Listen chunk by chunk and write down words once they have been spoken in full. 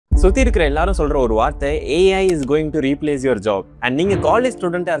சுத்தி இருக்கிற எல்லாரும் சொல்ற ஒரு வார்த்தை AI is going to replace your job. And நீங்க காலேஜ்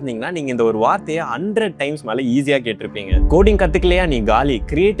ஸ்டூடெண்டா இருந்தீங்கன்னா நீங்க இந்த ஒரு வார்த்தையை 100 டைம்ஸ் மேல ஈஸியா கேட்டிருப்பீங்க. கோடிங் கத்துக்கலையா நீ காலி,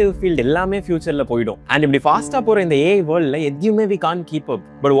 கிரியேட்டிவ் ஃபீல்ட் எல்லாமே ஃபியூச்சர்ல போயிடும். அண்ட் இப்படி ஃபாஸ்டா போற இந்த AI வேர்ல்ட்ல எதுவுமே we can't keep up.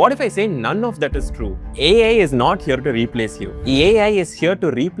 But what if I say none of that is true? AI is not here to replace you. AI is here to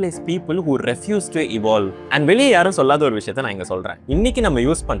replace people who refuse to evolve. And வெளியே யாரும் சொல்லாத ஒரு விஷயத்தை நான் இங்க சொல்றேன். இன்னைக்கு நம்ம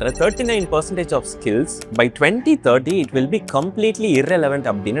யூஸ் பண்ற 39% of skills by 2030 it will be completely irrelevant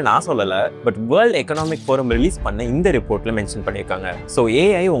அப்படின்னு நான் சொல்லல, but world economic forum release பண்ண இந்த ரிப்போர்ட்ல மென்ஷன் பண்ணிருக்காங்க. சோ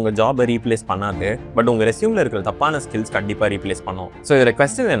AI உங்க ஜாபை ரீப்ளேஸ் பண்ணாது, பட் உங்க ரெஸ்யூம்ல இருக்கிற தப்பான ஸ்கில்ஸ் கண்டிப்பா ரீப்ளேஸ் பண்ணும். சோ இதோட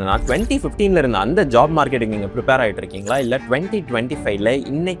क्वेश्चन என்னன்னா 2015ல இருந்த அந்த ஜாப் மார்க்கெட்டுக்கு நீங்க ப்ரிப்பேர் ஆயிட்டு இருக்கீங்களா, இல்ல 2025ல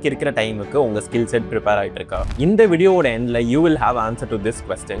இன்னைக்கு இருக்கிற டைமுக்கு உங்க ஸ்கில் செட் ப்ரிப்பேர் ஆயிட்டு இருக்கா? இந்த வீடியோவோட எண்ட்ல you will have answer to this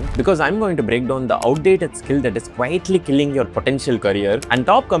question because I'm going to break down the outdated skill that is quietly killing your potential career and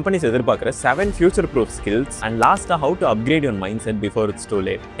top companies எதிர்பார்க்கிற 7 future proof skills and last how to upgrade your mindset before it's too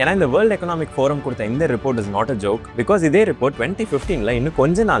late. ஏன்னா இந்த world economic forum கொடுத்த இந்த report is not a joke, because இதே report 2015ல இன்னும்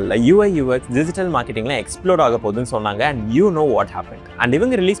கொஞ்ச நாள்ல UI UX digital மார்க்கெட்டிங்ல explore ஆக போகுதுன்னு சொன்னாங்க. and you know what happened. and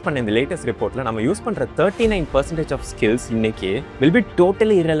இவங்க ரிலீஸ் பண்ண இந்த லேட்டஸ்ட் ரிப்போர்ட்ல நம்ம யூஸ் பண்ற 39% of skills இன்னைக்கு will be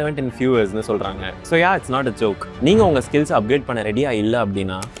totally irrelevant in few years னு சொல்றாங்க. so yeah, it's not a joke. நீங்க உங்க ஸ்கில்ஸ் அப்கிரேட் பண்ண ரெடியா இல்ல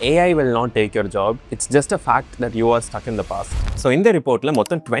அப்படினா AI will not take your job. it's just a fact that you are stuck in the past. so இந்த ரிப்போர்ட்ல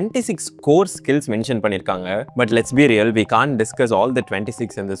மொத்தம் 26 core skills மென்ஷன் பண்ணிருக்காங்க. but let's be real, we can't discuss all the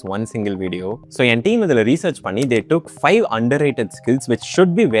 26 in this one single video. so N team இதுல research பண்ணி they took 5 underrated skills which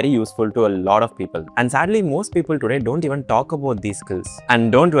should be very useful to a lot of people. and sadly most people today don't even talk about these skills. and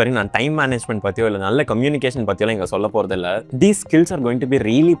don't worry, நான் time management பத்தியோ இல்ல நல்ல communication பத்தியோ இங்க சொல்ல போறது இல்ல. these skills are going to be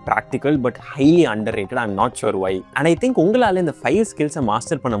really practical but highly underrated. I'm not sure why. and I think உங்களால இந்த 5 skills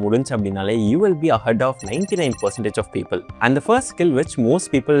மாஸ்டர் பண்ண முடிஞ்சு அப்படினாலே you will be ahead of 99% of people. and the first skill which most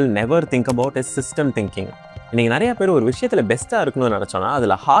people never think about is system thinking. நீங்க நிறைய பேர் ஒரு விஷயத்துல பெஸ்டா இருக்கணும்னு நினைச்சோம்னா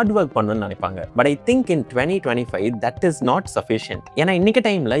அதுல ஹார்ட் ஒர்க் பண்ணணும்னு நினைப்பாங்க. But I think in 2025 that is not sufficient. ஏன்னா இன்னைக்கு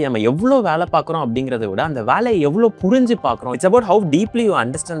டைம்ல நம்ம எவ்வளவு வேலை பார்க்குறோம் அப்படிங்கறத விட அந்த வேலையை எவ்வளவு புரிஞ்சு பார்க்குறோம். It's about how deeply you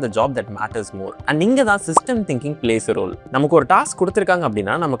understand the job that matters more. And இங்க தான் system thinking place a role. நமக்கு ஒரு டாஸ்க் கொடுத்துருக்காங்க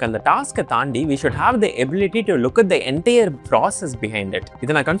அப்படின்னா நமக்கு அந்த டாஸ்க்கை தாண்டி we should have the ability to look at the entire process behind it.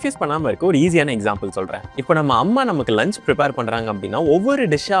 இதை நான் கன்ஃபியூஸ் பண்ணாம இருக்க ஒரு ஈஸியான எக்ஸாம்பிள் சொல்றேன். இப்போ நம்ம அம்மா நமக்கு லஞ்ச் ப்ரிப்பேர் பண்றாங்க அப்படின்னா ஒவ்வொரு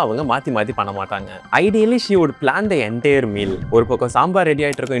டிஷ்ஷா அவங்க மாத்தி மாத்தி பண்ண மாட்டாங்க. Ideally she would plan the entire meal. ஒரு பக்கம் சாம்பார் ரெடி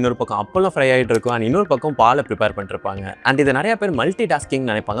ஆயிட்டு இருக்கும், இன்னொரு பக்கம் அப்பளம் ஃப்ரை ஆயிட்டு இருக்கும், and இன்னொரு பக்கம் பாலை ப்ரிப்பேர் பண்ணிருப்பாங்க. அண்ட் இது நிறைய பேர் மல்டி டாஸ்கிங்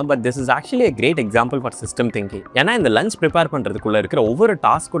நினைப்பாங்க. But this is actually a great example for system thinking. ஏன்னா இந்த லஞ்ச் ப்ரிப்பேர் பண்றதுக்குள்ள இருக்கிற ஒவ்வொரு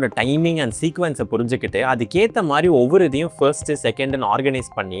டாஸ்கோட டைமிங் அண்ட் சீக்வன்ஸை புரிஞ்சுக்கிட்டு அதுக்கேற்ற மாதிரி ஒவ்வொரு இதையும் ஃபர்ஸ்ட் செகண்ட்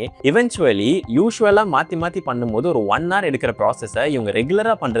ஆர்கனைஸ் பண்ணி இவென்ச்சுவலி யூஸ்வலா மாத்தி மாத்தி பண்ணும்போது ஒரு 1 hour எடுக்கிற ப்ராசஸை இவங்க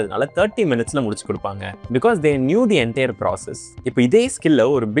ரெகுலரா பண்றதுனால 30 minutesல முடிச்சு கொடுப்பாங்க. Because they knew the entire process. இப்போ இதே ஸ்கில்ல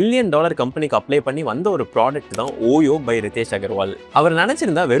ஒரு $1 billion கம்பெனிக்கு அப்ளை பண்ணி வந்த ஒரு ப்ராடக்ட் தான் ஓயோ பை ரிதேஷ் அகர்வால். அவர்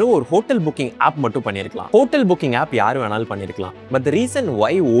நினைச்சிருந்தா வெறும் ஒரு ஹோட்டல் புக்கிங் ஆப் மட்டும் பண்ணிருக்கலாம். ஹோட்டல் புக்கிங் ஆப் யார் வேணாலும் பண்ணிருக்கலாம். But the reason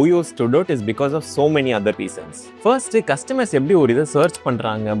why OYO stood out is because of so many other reasons. First, customers எப்படி ஒரு இதை சர்ச்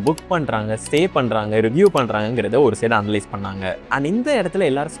பண்றாங்க, புக் பண்றாங்க, ஸ்டே பண்றாங்க, ரிவ்யூ பண்றாங்கங்கறத ஒரு சைடு அனலைஸ் பண்ணாங்க. அண்ட் இந்த இடத்துல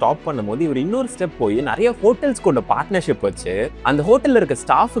எல்லாரும் ஸ்டாப் பண்ணும்போது இவர் இன்னொரு ஸ்டெப் போய் நிறைய ஹோட்டல்ஸ் கூட பார்ட்னர்ஷிப் வச்சு அந்த ஹோட்டல்ல இருக்க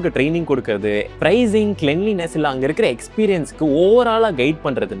ஸ்டாஃபுக்கு ட்ரைனிங் கொடுக்கிறது, பிரைசிங், கிளென்லினஸ் இல்ல அங்க இருக்கிற எக்ஸ்பீரியன்ஸ்க்கு ஓவராலா கைட்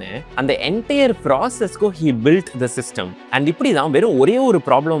பண்றதுன்னு அந்த entire ப்ராசஸ்க்கு he built the system. and இப்படி தான் வெறும் ஒரே ஒரு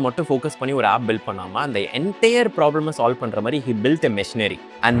ப்ராப்ளம் மட்டும் ஃபோக்கஸ் பண்ணி ஒரு ஆப் பில்ட் பண்ணாம அந்த என்டையர் ப்ராப்ளமை சால்வ் பண்ற மாதிரி he built a machinery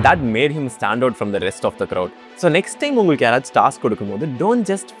and that made him stand out from the rest of the crowd. so next time உங்களுக்கு யாராச்சும் டாஸ்க் கொடுக்கும்போது don't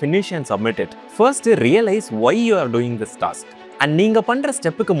just finish and submit it. first realize why you are doing this task. And நீங்க பண்ற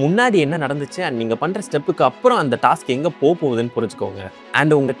ஸ்டெப்புக்கு முன்னாடி என்ன நடந்துச்சு and நீங்க பண்ற ஸ்டெப்புக்கு அப்புறம் அந்த டாஸ்க் எங்க போகுதுன்னு புரிஞ்சுக்கோங்க.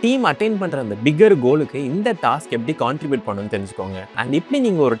 அண்ட் உங்க டீம் அட்டைன் பண்ற அந்த பிகர் கோலுக்கு இந்த டாஸ்க் எப்படி கான்ட்ரிபியூட் பண்ணணும்னு தெரிஞ்சுக்கோங்க. அண்ட் இப்படி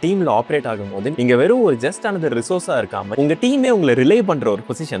நீங்க ஒரு டீம்ல ஆப்ரேட் ஆகும்போது நீங்க வெறும் ஒரு ஜஸ்ட் ஆனது ரிசோர்ஸா இருக்காம உங்க டீமே உங்களை ரிலே பண்ற ஒரு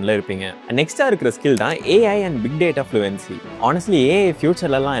பொசிஷன்ல இருப்பீங்க. நெக்ஸ்டா இருக்கிற ஸ்கில் தான் AI and big data fluency. Honestly AI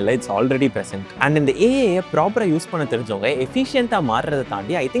ஃபியூச்சர்லாம் இல்லை, இட்ஸ் ஆல்ரெடி பிரசன்ட். அண்ட் இந்த AI ப்ராப்பரா யூஸ் பண்ண தெரிஞ்சவங்க எஃபிஷியன்ட்டா மாறுறதை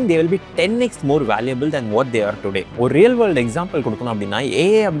தாண்டி I think they will be 10x more valuable than what they are today. ஒரு ரியல் வேர்ல்ட் எக்ஸாம்பிள் கொடுக்கணும் அப்படின்னா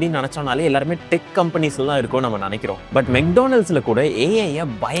AI அப்படின்னு நினைச்சோம்னாலே எல்லாருமே டெக் கம்பெனிஸ் எல்லாம் இருக்கும் நம்ம நினைக்கிறோம். பட் மெக்டானல்ட்ஸ்ல கூட AI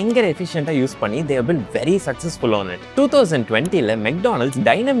பயங்கர எஃபிஷியன்ட்டா யூஸ் பண்ணி they have been very successful on it. 2020ல McDonald's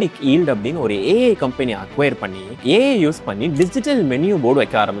dynamic yield அப்படின்னு ஒரு AI கம்பெனி அக்வயர் பண்ணி AI யூஸ் பண்ணி டிஜிட்டல் மெனு போர்டு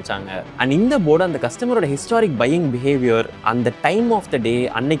வைக்க ஆரம்பிச்சாங்க. அண்ட் இந்த போர்டு அந்த கஸ்டமரோட ஹிஸ்டாரிக் பையிங் பிஹேவியர், அந்த டைம் ஆஃப் த டே,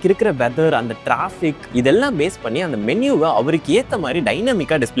 அன்னைக்கு இருக்கிற வெதர், அந்த டிராஃபிக் இதெல்லாம் பேஸ் பண்ணி அந்த மெனுவை அவருக்கு ஏத்த மாதிரி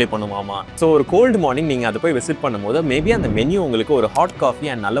டைனமிக்கா டிஸ்ப்ளே பண்ணுவாமா. ஸோ ஒரு கோல்டு மார்னிங் நீங்க அதை போய் விசிட் பண்ணும்போது மேபி அந்த மெனு நைட்லயும் உங்களுக்கு ஒரு ஹாட் காஃபி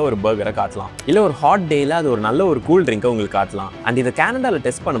அண்ட் நல்ல ஒரு பர்கரை காட்டலாம். இல்ல ஒரு ஹாட் டேல அது ஒரு நல்ல ஒரு கூல் ட்ரிங்கை உங்களுக்கு காட்டலாம். அண்ட் இதை கனடால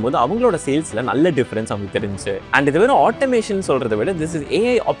டெஸ்ட் பண்ணும்போது அவங்களோட சேல்ஸ்ல நல்ல டிஃபரன்ஸ் அவங்களுக்கு தெரிஞ்சு. அண்ட் இது வெறும் ஆட்டோமேஷன் சொல்றதை விட this is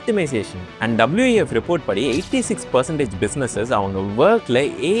AI optimisation. And WEF report படி 86% பிசினஸஸ் அவங்க ஒர்க்ல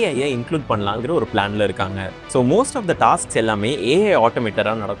ஏஐயை இன்க்ளூட் பண்ணலாங்கிற ஒரு பிளான்ல இருக்காங்க. So most of the tasks எல்லாமே ஏஐ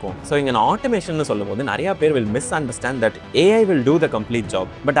ஆட்டோமேட்டரா நடக்கும். ஸோ இங்க நான் ஆட்டோமேஷன் சொல்லும்போது நிறைய பேர் will misunderstand that AI will do the complete job,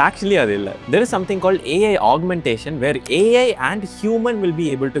 but actually அது இல்ல. There is something called AI augmentation where AI and human will be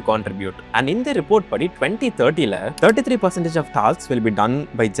able to contribute. And in the report படி 2030ல 33% of tasks will be done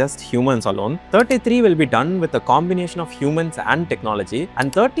by just humans alone, 33 will be done with a combination of humans and technology, and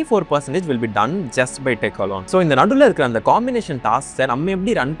 34% will be done just by tech alone. So இந்த நடுவுல இருக்கிற அந்த combination tasks நம்ம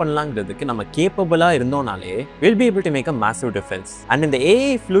எப்படி run பண்ணலாம்ங்கிறதுக்கு நம்ம கேப்பபிளா இருந்தோம்னாலே will be able to make a massive difference. And இந்த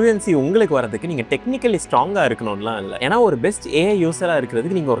AI fluency உங்களுக்கு வரதுக்கு நீங்க டெக்னிக்கலி ஸ்ட்ராங்கா இருக்கணும்லாம் இல்ல. ஏன்னா ஒரு பெஸ்ட் AI யூசரா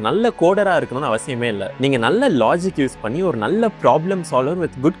இருக்கிறதுக்கு நீங்க ஒரு நல்ல கோடரா இருக்கணும்னு அவசியமே இல்ல. நீங்க நல்ல லாஜிக் யூஸ் பண்ணி ஒரு நல்ல problem solver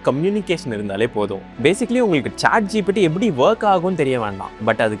with good communication இருந்தாலே போதும். பேசிக்கலி உங்களுக்கு சாட் ஜிபிடி எப்படி ஒர்க் ஆகும்னு தெரிய வேண்டாம்,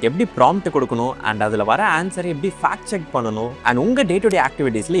 பட் அதுக்கு எப்படி ப்ராம்ப்ட் கொடுக்கணும் அண்ட் அதுல வர ஆன்சரை எப்படி ஃபேக்ட் செக் பண்ணணும் அண்ட் உங்க டே டு டே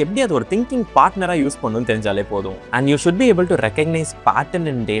ஆக்டிவிட்டீஸ்ல எப்படி அது ஒரு திங்கிங் பார்ட்னரா யூஸ் பண்ணணும்னு தெரிஞ்சாலே போதும். And you should be able to recognise pattern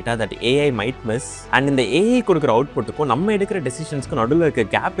in data that AI might miss. And இந்த AI கொடுக்குற அவுட்புட்டுக்கும் நம்ம எடுக்கிற டெசிஷன்ஸ்க்கும் நடுவில் இருக்க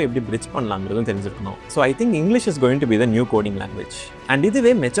கேப் எப்படி பிரிட்ஜ் பண்ணலாம்ன்றதும் தெரிஞ்சிருக்கணும். So I think English is going to be the new coding language. And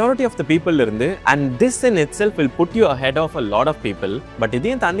இதுவே majority of the people இருந்து and this in itself will put you ahead of a lot of people. But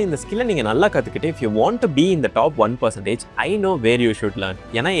இதையும் தாண்டி இந்த ஸ்கில்லை நீங்க நல்லா கத்துக்கிட்டு if you want to be in the top 1%, I know where you should learn.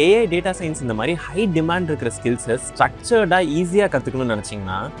 ஏன்னா AI data science இந்த மாதிரி high demand இருக்கிற skills structured ஈஸியா கத்துக்கணும்னு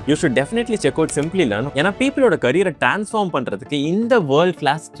நினைச்சீங்கன்னா you should definitely check out Simply Learn. ஏன்னா peopleோட career transform பண்றதுக்கு இந்த world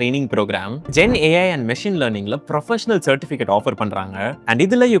class training program Gen AI and machine learningல professional certificate offer பண்றாங்க. And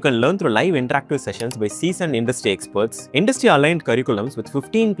இதுல you can learn through live interactive sessions by seasoned industry experts, industry aligned curriculums with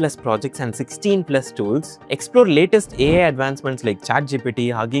 15+ projects and 16+ tools, explore latest AI advancements like ChatGPT,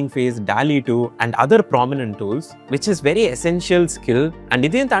 Hugging Face, DALL-E 2 and other prominent tools, which is very essential skill. And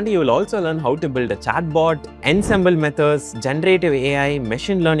இதையும் தாண்டி you will also learn how to build a chatbot, ensemble methods, generative AI,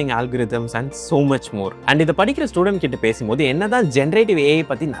 machine learning algorithms and so much more. And இத படிக்கிற student கிட்ட பேசும்போது என்னதான் generative AI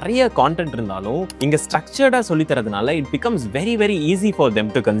பத்தி நிறைய content இருந்தாலும் இங்க ஸ்ட்ரக்சர்டா சொல்லி தரதுனால it becomes very easy for them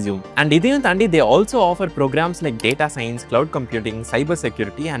to consume. And இதையும் தாண்டி they also offer programs like data science, cloud computing, cyber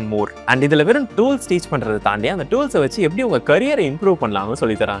security and more. And இதுல வெறும் டூல்ஸ் டீச் பண்றதை தாண்டி அந்த டூல்ஸை வச்சு எப்படி உங்க கரியரை இம்ப்ரூவ் பண்ணலாம்னு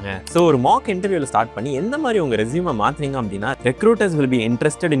சொல்லி தராங்க. ஸோ ஒரு மாக் இன்டர்வியூல ஸ்டார்ட் பண்ணி எந்த மாதிரி உங்க ரெஸ்யூமை மாத்துறீங்க அப்படின்னா recruiters will be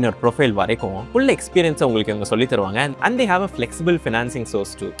interested in your profile வரைக்கும் ஃபுல் எக்ஸ்பீரியன்ஸ் உங்களுக்கு இவங்க சொல்லி தருவாங்க. And they have a flexible financing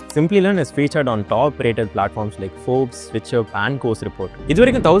source too. Simply Learn is featured on top rated platforms like Forbes, SwitchUp and Course Report. இது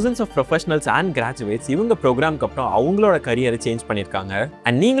வரைக்கும் thousands of professionals and graduates இவங்க ப்ரோக்ராம்க்கு அப்புறம் அவங்களோட கரியரை சேஞ்ச் பண்ணிருக்காங்க.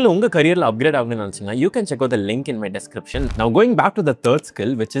 And நீங்களும் உங்க கரியர்ல அப்கிரேட் ஆகணும்னு நினைச்சீங்கன்னா you can check out the link in my description. Now going back to the third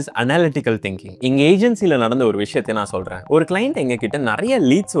skill which is analytical thinking. இங்க ஏஜென்சில நடந்த ஒரு விஷயத்தை நான் சொல்றேன். ஒரு கிளையண்ட் எங்க கிட்ட நிறைய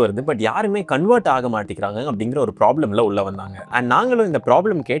லீட்ஸ் வருது பட் யாருமே கன்வெர்ட் ஆக மாட்டேங்கிறாங்க அப்படிங்கிற ஒரு ப்ராப்ளம்ல உள்ள வந்தாங்க. அண்ட் நாங்களும் இந்த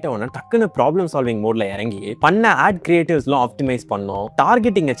ப்ராப்ளம் கேட்டவொன்னே டக்குன்னு ப்ராப்ளம் சால்விங் மோட்ல இறங்கி பண்ண ஆட் கிரியேட்டிவ்ஸ்லாம் ஆப்டிமைஸ் பண்ணோம்,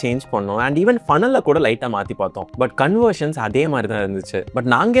 டார்கெட்டிங்கை சேஞ்ச் பண்ணோம் அண்ட் ஈவன் ஃபனல்ல கூட லைட்டா மாத்தி பார்த்தோம். பட் கன்வர்ஷன்ஸ் அதே மாதிரி தான் இருந்துச்சு. பட்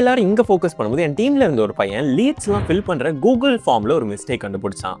நாங்க எல்லாரும் இங்க ஃபோக்கஸ் பண்ணும்போது என் டீம்ல இருந்த ஒரு பையன் லீட்ஸ் எல்லாம் ஃபில் பண்ற கூகுள் ஃபார்ம்ல ஒரு mistake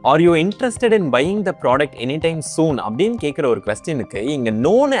கண்டுபிடிச்சான். Are you interested in buying the product any time soon அப்படின்னு கேட்கிற ஒரு கொஸ்டினுக்கு இங்க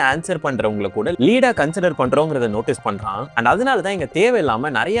நோன்னு ஆன்சர் பண்றவங்களை கூட லீடா கன்சிடர் பண்றோங்கிறத நோட்டீஸ் பண்றான். அண்ட் அதனால தான் இங்க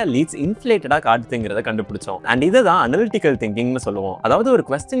தேவையில்லாம நிறைய லீட்ஸ் இன்ஃப்ளேட்டடா காட்டுங்கிறத கண்டுபிடிச்சோம். அண்ட் இதுதான் அனலிட்டிக்கல் திங்கிங்னு சொல்லுவோம். அதாவது ஒரு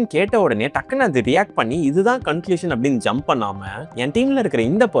கொஸ்டின் கேட்ட உடனே டக்குன்னு அது ரியாக்ட் பண்ணி இதுதான் கன்க்ளூஷன் அப்படின்னு ஜம்ப் பண்ணாம என் டீம்ல இருக்கிற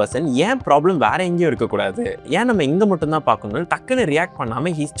இந்த பர்சன் ஏன் ப்ராப்ளம் வேற எங்கேயும் இருக்கக்கூடாது, ஏன் நம்ம இங்க மட்டும் தான் பார்க்கணும் டக்குன்னு ரியாக்ட்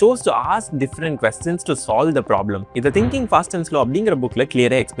பண்ணாம he chose to ask different questions to solve the problem. இத திங்கிங் ஃபாஸ்ட் அண்ட் ஸ்லோ அப்படிங்கிற புக்ல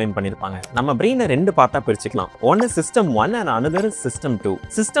கிளியரா எக்ஸ்பிளைன் பண்ணிருப்பாங்க. நம்ம பிரெயினை ரெண்டு பார்ட்டா பிரிச்சுக்கலாம். ஒன்னு system 1 and another is system 2.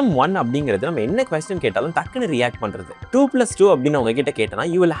 System 1 அப்படிங்கிறது நம்ம என்ன கொஸ்டின் கேட்டாலும் டக்குன்னு ரியாக்ட் பண்றது. 2+2 அப்படின்னு அவங்க கிட்ட கேட்டனா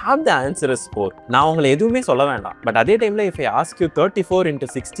you will have the answer as 4. நான் உங்களை எதுவுமே சொல்ல வேண்டாம். பட் அதே டைம்ல if I ask you 34 into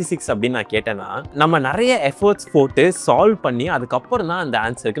 66 அப்படின்னு நான் கேட்டேன்னா நம்ம நிறைய எஃபர்ட்ஸ் போட்டு சால்வ் பண்ணி அதுக்கப்புறம் தான் அந்த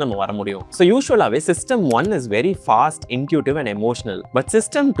ஆன்சருக்கு நம்ம வர முடியும். So யூஸ்வலாவே system 1 is very fast, intuitive and emotional. But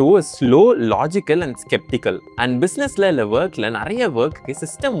system 2 is slow, logical and skeptical. And businessல இல்ல workல நிறைய workக்கு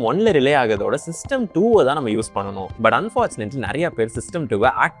சிஸ்டம் 1ல ரிலே ஆகிறதோட சிஸ்டம் 2 தான் நம்ம யூஸ் பண்ணணும். பட் அன்ஃபார்ச்சுனேட்லி நிறைய பேர் சிஸ்டம்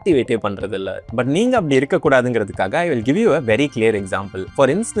 2 ஆக்டிவேட்டே பண்றது இல்ல. பட் நீங்க அப்படி இருக்க கூடாதுங்கிறதுக்காக I will give you a very clear example. For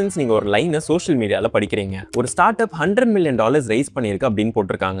instance, நீங்க ஒரு லைனை சோஷியல் மீடியால படிக்கிறீங்க. ஒரு ஸ்டார்ட் அப் $100 million ரைஸ் பண்ணிருக்கு அப்படின்னு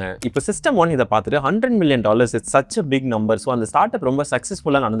போட்டிருக்காங்க. இப்போ சிஸ்டம் 1 இதை பார்த்துட்டு $100 million is such a big number. So அந்த ஸ்டார்ட் அப் ரொம்ப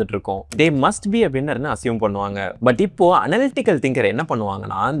சக்சஸ்ஃபுல்லா நடந்துட்டு இருக்கும். They must be a winner னு அசியூம் பண்ணுவாங்க. பட் இப்போ அனலிட்டிக்கல் திங்கர் என்ன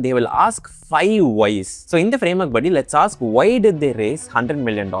பண்ணுவாங்கன்னா they will ask 5 whys. So இந்த ஃப்ரேம்வொர்க் படி let's ask why did they raise $100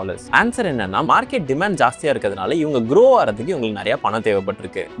 million. Answer என்னன்னா மார்க்கெட் டிமாண்ட் ஜாஸ்தியா இருக்கிறதுனால இவங்க க்ரோ ஆகிறதுக்கு இவங்களுக்கு நிறைய பணம்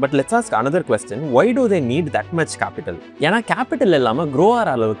தேவைப்பட்டிருக்கு. But let's ask another question. Why do they need that much capital. ஏன்னா கேபிட்டல் இல்லாம க்ரோ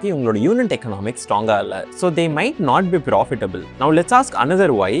ஆகிற அளவுக்கு இவங்களோட யூனிட் எக்கனாமிக்ஸ் ஸ்ட்ராங்கா இல்ல. So they might not be profitable. Now let's ask another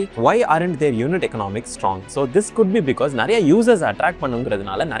why aren't their unit economics strong? So this could be because நிறைய users attract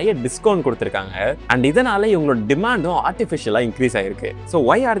பண்ணுங்கிறதுனால நிறைய discount கொடுத்துருக்காங்க அண்ட் இதனால இவங்களோட டிமாண்டும் ஆர்டிஃபிஷியலா இன்க்ரீஸ் ஆயிருக்கு. So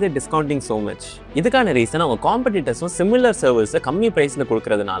why are they discounting so much? இதுக்கான reason அவங்க காம்படிட்டர்ஸும் similar service கம்மி பிரைஸ்ல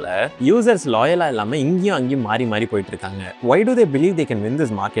கொடுக்கறதுனால யூசர்ஸ் லாயலா இல்லாம இங்கேயும் அங்கேயும் மாறி போயிட்டு இருக்காங்க. why do they believe they can win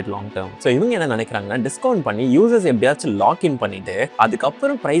this market long term? So இவங்க என்ன நினைக்கிறாங்கன்னா டிஸ்கவுண்ட் பண்ணி யூசர்ஸ் எப்படியாச்சும் லாக் இன் பண்ணிட்டு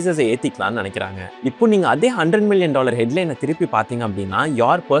அதுக்கப்புறம் பிரைசஸ் ஏத்திக்கலாம்னு நினைக்கிறாங்க. இப்போ நீங்க அதே $100 million ஹெட்லைனை திருப்பி பார்த்தீங்க அப்படின்னா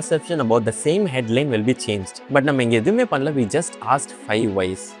your perception about the same headline will be changed. But நம்ம இங்க எதுவுமே பண்ணல, we just asked 5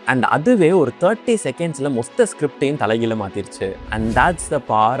 whys and அதுவே ஒரு 30 செகண்ட்ஸ்ல மொத்த ஸ்கிரிப்டையும் தலைகீழ மாத்திருச்சு. and that's the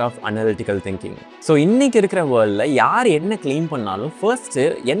power of analytical thinking. So இன்னைக்கு இருக்கிற வேர்ல்டில் யார் என்ன கிளைம் பண்ணாலும் ஃபர்ஸ்ட்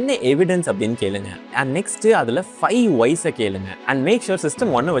என்ன எவிடன்ஸ் அப்படின்னு கேளுங்க அண்ட் நெக்ஸ்ட் அதில் 5 whys-ஐ கேளுங்க அண்ட் மேக் ஷூர்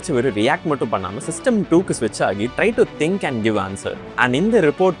சிஸ்டம் 1 வச்சு வெறும் ரியாக்ட் மட்டும் பண்ணாமல் சிஸ்டம் 2க்கு ஸ்விட்ச் ஆகி try to think and give answer. And இந்த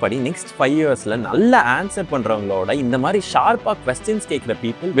ரிப்போர்ட் படி நெக்ஸ்ட் 5 இயர்ஸில் நல்ல ஆன்சர் பண்ணுறவங்களோட இந்த மாதிரி ஷார்ப்பாக கொஸ்டின்ஸ் கேட்குற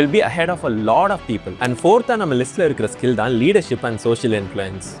people will be ahead of a lot of people. And ஃபோர்த்தாக நம்ம லிஸ்ட்டில் இருக்கிற ஸ்கில் தான் leadership and social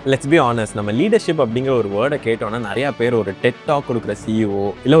influence. Let's be honest, நம்ம லீடர்ஷிப் அப்படிங்கிற ஒரு வேர்டை கேட்டோன்னா நிறைய பேர் ஒரு டெட் டாக் கொடுக்குற CEO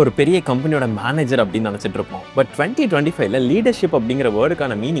இல்லை ஒரு பெரிய கம்பெனியோட மேனேஜர் அப்படின்னு நினைச்சிட்டு இருப்போம். பட் 2025ல லீடர்ஷிப் அப்படிங்கிற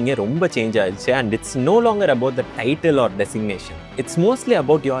வேர்டுக்கான மீனிங்கே ரொம்ப சேஞ்ச் ஆயிடுச்சு and it's no longer about the title R designation. It's mostly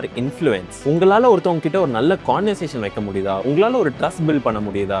about your influence. உங்களால ஒருத்தவங்க கிட்ட ஒரு நல்ல கான்வர்சேஷன் வைக்க முடியுதா, உங்களால ஒரு ட்ரஸ்ட் பில்ட் பண்ண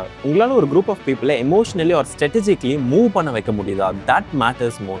முடியுதா, உங்களால ஒரு குரூப் ஆஃப் பீப்புளை எமோஷனலி ஆர் ஸ்ட்ராட்டஜிக்கலி மூவ் பண்ண வைக்க முடியுதா, தட்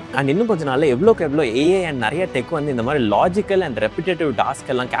மேட்டர்ஸ் மோர். அண்ட் இன்னும் கொஞ்ச நாள்ல எவ்வளோக்கு எவ்வளோ AI அண்ட் நிறைய டெக் வந்து இந்த மாதிரி லாஜிக்கல் அண்ட் ரெப்பிட்டேட்டிவ்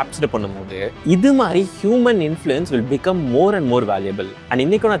டாஸ்க் எல்லாம் கேப்சர் பண்ணும்போது இது மாதிரி human influence will become more and more valuable. And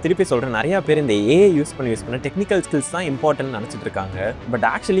இன்னைக்கு நான் திருப்பி சொல்றேன், நிறைய பேர் இந்த AI யூஸ் பண்ண டெக்னிக்கல் ஸ்கில்ஸ் தான் இம்பார்ட்டன்ட் நினைச்சிட்டு இருக்காங்க. பட்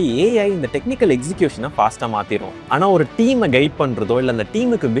ஆக்சுவலி AI இந்த டெக்னிக்கல் எக்ஸிகியூஷனை ஃபாஸ்டா மாத்திரும். ஆனா ஒரு டீமை கைட் பண்றதோ இல்ல அந்த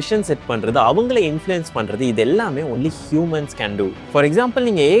டீமுக்கு விஷன் செட் பண்றது, அவங்களை இன்ஃப்ளூயன்ஸ் பண்றது, இது எல்லாமே only humans can do. For example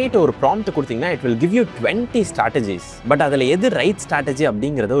நீங்க AI ஒரு ப்ராம்ப்ட் கொடுத்தீங்கன்னா it will give you 20 strategies. But அதுல எது ரைட் ஸ்ட்ராட்டஜி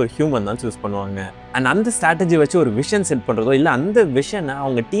அப்படிங்கறத ஒரு ஹியூமன் தான் சூஸ் பண்ணுவாங்க. அண்ட் அந்த ஸ்ட்ராட்டஜி வச்சு ஒரு விஷன் செட் பண்றதோ இல்ல அந்த விஷனை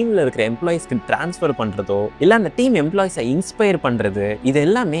அவங்க டீம்ல இருக்கிற எம்ப்ளாயிஸ்க்கு டிரான்ஸ்ஃபர் பண்றதோ இல்ல அந்த டீம் எம்ப்ளாயிஸை இன்ஸ்பயர் பண்றது, இது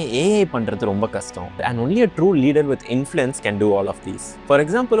எல்லாமே AI பண்றது ரொம்ப கஷ்டம். And only a true leader with influence can do all of these. For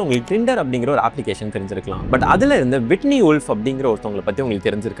example, உங்களுக்கு Tinder அப்படிங்கிற ஒரு அப்ளிகேஷன் தெரிஞ்சிருக்கலாம். பட் அதுல இருந்த விட்னி உல்ஃப் அப்படிங்கிற ஒருத்தவங்களை பத்தி உங்களுக்கு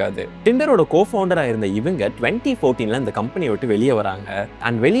தெரிஞ்சிருக்காது. டிண்டரோட கோ-ஃபவுண்டரா இருந்த இவங்க 2014ல இந்த கம்பெனியை விட்டு வெளியே வராங்க.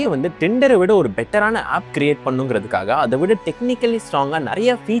 அண்ட் வெளியே வந்து டிண்டரை விட ஒரு பெட்டரான ஆப் கிரியேட் பண்ணுங்கிறதுக்காக அதை விட டெக்னிக்கலி ஸ்ட்ராங்கா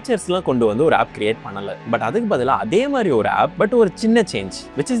நிறைய ஃபீச்சர்ஸ்லாம் கொண்டு வந்து ஒரு ஆப் கிரியேட் பண்ணல. பட் அதுக்கு பதிலா அதே மாதிரி ஒரு ஆப், பட் ஒரு சின்ன சேஞ்ச்,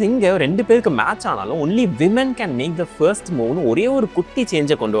 which is இங்க ரெண்டு பேருக்கு மேட்ச் ஆனாலும் only women can make the first move ஒரே ஒரு குட்டி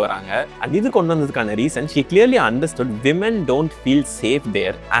சேஞ்சை கொண்டு வராங்க. அண்ட் இது கொண்டு வந்ததுக்கான reason she clearly understood women don't feel safe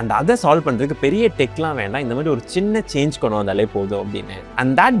there and அதை சால்வ் பண்றதுக்கு பெரிய டெக்லாம் வேண்டாம், இந்த மாதிரி ஒரு சின்ன சேஞ்ச் கொண்டு வந்தாலே போதும் அப்படின்னு.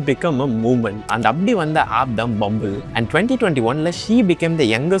 and that became a movement. and அப்படி வந்த ஆப் தான் Bumble. and 2021ல she became the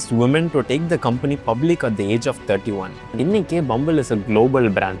youngest woman to take the company public at the age of 31. இன்னைக்கு Bumble is a global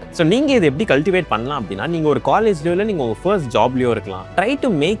brand. so நீங்க இதை எப்படி கல்டிவேட் பண்ணலாம் அப்படின்னா, நீங்க ஒரு காலேஜ்லயோ இல்ல நீங்க உங்க ஃபர்ஸ்ட் ஜாப்லயோ இருக்கலாம். Try to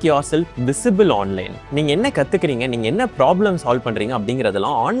make your self visible online. நீங்க என்ன கத்துக்கிறீங்க, நீங்க என்ன ப்ராப்ளம் சால்வ் பண்றீங்க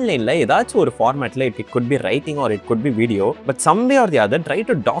அப்படிங்கறதெல்லாம் ஆன்லைன்ல ஏதாச்சும் ஒரு ஃபார்மேட்ல it could be writing R it could be video, but some way or the other try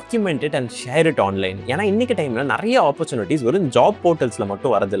to document it and share it online. ஏன்னா இன்னைக்கு டைம்ல நிறைய ஆப்பர்ச்சுனிட்டிஸ் வெறும் ஜாப் போர்ட்டல்ஸ்ல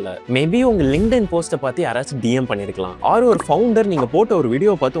மட்டும் வரதில்ல. மேபி உங்க லிங்க்டின் போஸ்ட்டை பார்த்து யாராச்சும் DM பண்ணிருக்கலாம், ஆர் ஒரு ஃபவுண்டர் நீங்க போட்ட ஒரு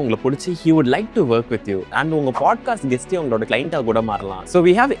வீடியோ பார்த்து உங்களுக்கு பிடிச்சி he would like to work with you and உங்க பாட்காஸ்ட் கெஸ்ட் உங்களோட கிளையண்டா கூட மாறலாம். so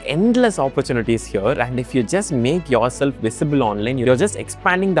we have endless opportunities here and if you just make yourself visible online, you're just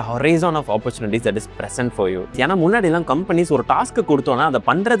expanding the horizon of opportunities that is present for you. ஏன்னா முன்னாடி எல்லாம் companies ஒரு task கொடுத்தோன்னா அதை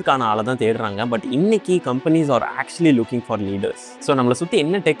பண்றதுக்கான ஆளை தான் தேடுறாங்க. பட் இன்னைக்கு companies are actually looking for leaders. So நம்மளை சுற்றி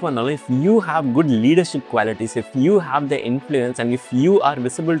என்ன டெக் வந்தாலும் if you have good leadership qualities, if you have the influence and if you are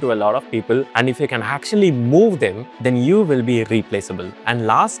visible to a lot of people and if you can actually move them, then you will be replaceable. and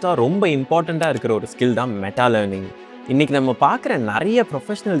last-ஆ ரொம்ப இம்பார்ட்டண்டா இருக்கிற ஒரு skill தான் meta learning. இன்னைக்கு நம்ம பார்க்குற நிறைய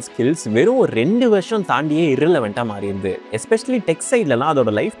professional skills வெறும் ஒரு 2 வருஷம் தாண்டியே irrelevant-ஆ மாறிடுது. எஸ்பெஷலி டெக் சைட்லலாம்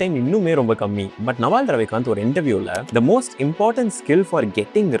அதோட லைஃப் டைம் இன்னுமே ரொம்ப கம்மி. பட் நவால் ரவிகாந்த் ஒரு இன்டர்வியூல the most important skill for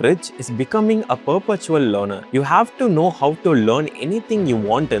getting rich is becoming a perpetual learner. You have to know how to learn anything you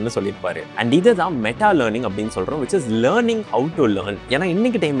want ன்னு சொல்லியிருப்பாரு. அண்ட் இதுதான் மெட்டா லேர்னிங் அப்படின்னு சொல்றோம், which is learning how to learn. ஏன்னா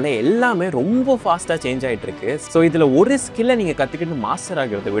இன்னைக்கு டைம்ல எல்லாமே ரொம்ப ஃபாஸ்டா சேஞ்ச் ஆயிட்டு இருக்கு. ஸோ இதுல ஒரு ஸ்கில்லை நீங்க கத்துக்கிட்டு மாஸ்டர்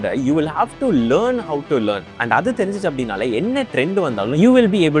ஆகிறத விட you will have to learn how to learn. And அது தெரிஞ்சு அப்படினாலே என்ன ட்ரெண்ட் வந்தாலும் you will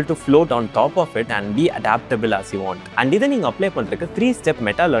be able to float on top of it and be adaptable as you want. And இதை நீங்க அப்ளை பண்றதுக்கு 3 step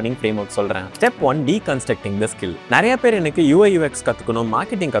meta learning framework சொல்றேன். Step 1, deconstructing the skill. நிறைய பேர் எனக்கு UI UX கத்துக்கணும்,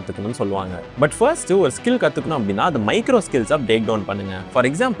 மார்க்கெட்டிங் கத்துக்கணும்னு சொல்லுவாங்க. பட் ஃபர்ஸ்ட் ஒரு ஸ்கில் கத்துக்கணும் அப்படின்னா அது மைக்ரோ ஸ்கில்ஸா பிரேக் டவுன் பண்ணுங்க. ஃபார்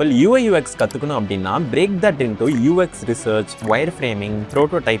எக்ஸாம்பிள் UI UX கத்துக்கணும் அப்படின்னா break that into UX research, wireframing,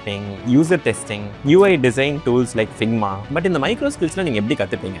 prototyping, user testing, UI design tools like Figma. But இந்த மைக்ரோ ஸ்கில்ஸ்ல நீங்க எப்படி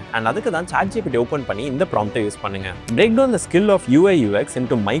கத்துப்பீங்க? And அதுக்கு தான் ChatGPT ஓபன் பண்ணி இந்த ப்ராம்ப்ட் யூஸ் பண்ணுங்க. Break down the skill of UI UX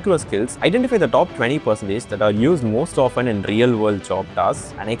into micro skills. Identify the top 20% that are used most often in real world job tasks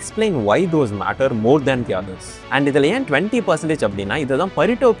and explain why those matter more than the others. And இதுல ஏன் 20% அப்படின்னா இதுதான்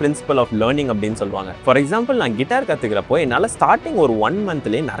Pareto principle of learning அப்படின்னு சொல்லுவாங்க. For example நான் guitar கத்துக்கிறப்போ என்னால starting ஒரு 1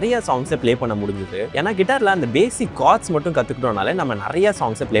 மந்த்லயே நிறைய சாங்ஸை ப்ளே பண்ண முடிஞ்சது. ஏன்னா கிட்டார்ல அந்த பேசிக் கார்ட்ஸ் மட்டும் கத்துக்கிட்டோம்னாலே நம்ம நிறைய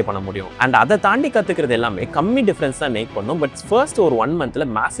சாங்ஸை ப்ளே பண்ண முடியும். அண்ட் அதை தாண்டி கத்துக்கிறது எல்லாமே கம்மி டிஃபரன்ஸ் தான் மேக் பண்ணும். பட் ஃபர்ஸ்ட் ஒரு 1 மந்த்ல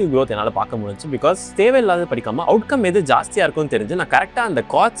மேசிவ் growth என்னால பார்க்க முடிஞ்சு. பிகாஸ் தேவையில்லாத படிக்காம அவுட்கம் எது ஜாஸ்தியா இருக்கும்னு தெரிஞ்சு நான் கரெக்டா அந்த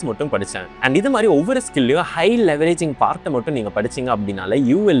கார்ட்ஸ் மட்டும் படிச்சேன். அண்ட் இது மாதிரி ஒவ்வொரு ஸ்கில்லையும் ஹை லெவரேஜிங் பார்ட்டை மட்டும் நீங்க படிச்சீங்க அப்படின்னால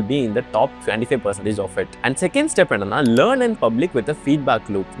you will be in the top 25% of it. And second step என்னன்னா learn in public with a feedback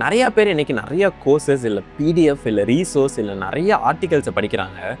loop. நிறைய பேர் இன்னைக்கு நிறைய கோர்சஸ் இல்ல PDF இல்ல ரிசோர்ஸ் இல்ல நிறைய ஆர்டிகல்ஸ்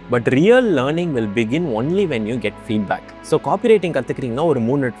படிக்கிறாங்க. But real learning will begin only when you get feedback. So copy writing கத்துக்கிறீங்கன்னா ஒரு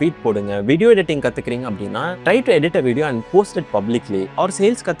 3 ட்வீட் போடுங்க. வீடியோ எடிட்டிங் கத்துக்கிறீங்க அப்படின்னா try to edit a video and post it publicly. R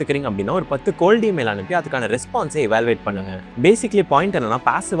sales கத்துக்கிறீங்க அப்படின்னா ஒரு 10 கோல்ட் இமெயில் அனுப்பி அதுக்கான ரெஸ்பான்ஸை எவாலுவேட் பண்ணுங்க. பேசிக்லி பாயிண்ட் என்னன்னா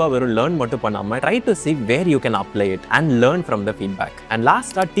பாசிவா வெறும் லேர்ன் மட்டும் பண்ணாம try to see where you can apply it and learn from the feedback. And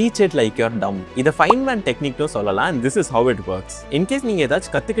lastா teach it like you're dumb. இத ஃபைன்மேன் டெக்னிக்னு சொல்லலாம். And this is how it works. In case நீங்க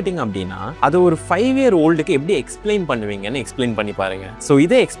ஏதாச்சும் கத்துக்கிட்டீங்க அப்படின்னா அது ஒரு 5-year-oldக்கு எப்படி எக்ஸ்பிளைன் பண்ணுவீங்கன்னு எக்ஸ்பிளைன் பண்ணி பாருங்க. ஸோ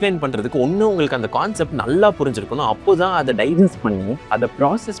இதை எக்ஸ்பிளைன் பண்றதுக்கு ஒண்ணு உங்களுக்கு அந்த கான்செப்ட் நல்லா புரிஞ்சிருக்கணும். அப்போதான் அதை டைஜஸ்ட் பண்ணி அதை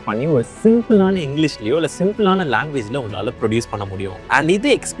ப்ராசஸ் பண்ணி ஒரு சிம்பிளான இங்கிலீஷ்லயோ இல்ல சிம்பிளான லாங்குவேஜ்ல உங்களால ப்ரொடியூஸ் பண்ண முடியும். அண்ட்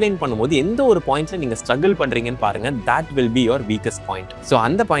இதை எக்ஸ்பிளைன் பண்ணும்போது எந்த ஒரு பாயிண்ட்ஸ்ல நீங்க ஸ்ட்ரகிள் பண்றீங்கன்னு பாருங்க. that will be your weakest point. So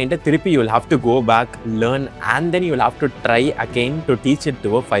அந்த பாயிண்ட்டை திருப்பி you will have to go back, learn and then you will have to try again to teach it to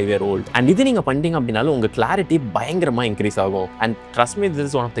a 5-year-old. And இது நீங்க பண்ணிட்டீங்க அப்படினாலும் உங்க clarity பயங்கரமா இன்க்ரீஸ் ஆகும். And trust me, this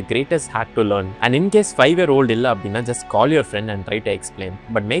is one of the greatest hack to learn. And in case 5-year-old இல்ல அப்படின்னா just call your friend and try to explain.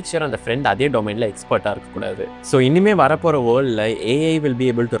 But make sure அந்த friend அதே டொமைன்ல எக்ஸ்பர்ட்டா இருக்க கூடாது. So இனிமே வரப்போற வேர்ல்ட்ல AI will be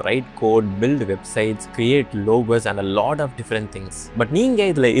able to write code, build websites, create logos and a lot of different things. But நீங்க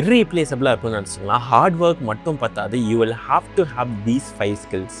இதுல irreplaceable இருக்கும்னு நினைச்சீங்களா? Hard work மட்டும் பத்தாது. You will have to have these 5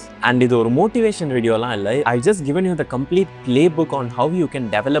 skills. And இது ஒரு மோட்டிவேஷன் வீடியோலாம் இல்லை. I've just given you the complete playbook on how you can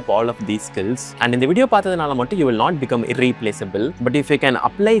develop all of these skills. And இந்த வீடியோ பார்த்ததுனால மட்டும் you will not become irreplaceable. But if you can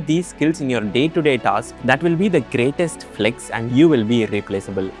apply these skills in your day-to-day task, that will be the greatest flex and you will be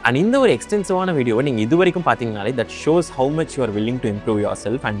irreplaceable. And இந்த ஒரு எக்ஸ்டென்சிவான வீடியோவை நீங்க இதுவரைக்கும் பார்த்தீங்கனாலே that shows how much you are willing to improve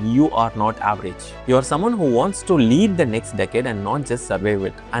yourself and you are not average. You are someone who wants to lead the next decade and not just survive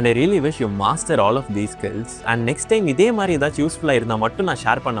it. And I really wish you master all of these skills. And next time இதே மாதிரி ஏதாச்சும் யூஸ்ஃபுல்லா இருந்தா மட்டும் நான்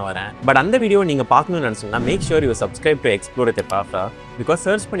share பண்ண வரேன். But அந்த வீடியோ நீங்க பார்க்கணும்னு நினைச்சீங்கன்னா make sure you subscribe to Explore with Epaphra. Because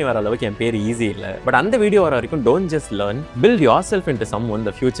search பண்ணி வர அளவுக்கு என் பேர் ஈஸி இல்லை. பட் அந்த வீடியோ வர வரைக்கும் don't just learn, build yourself into someone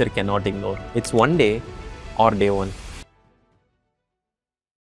the future cannot ignore. It's one day or day one.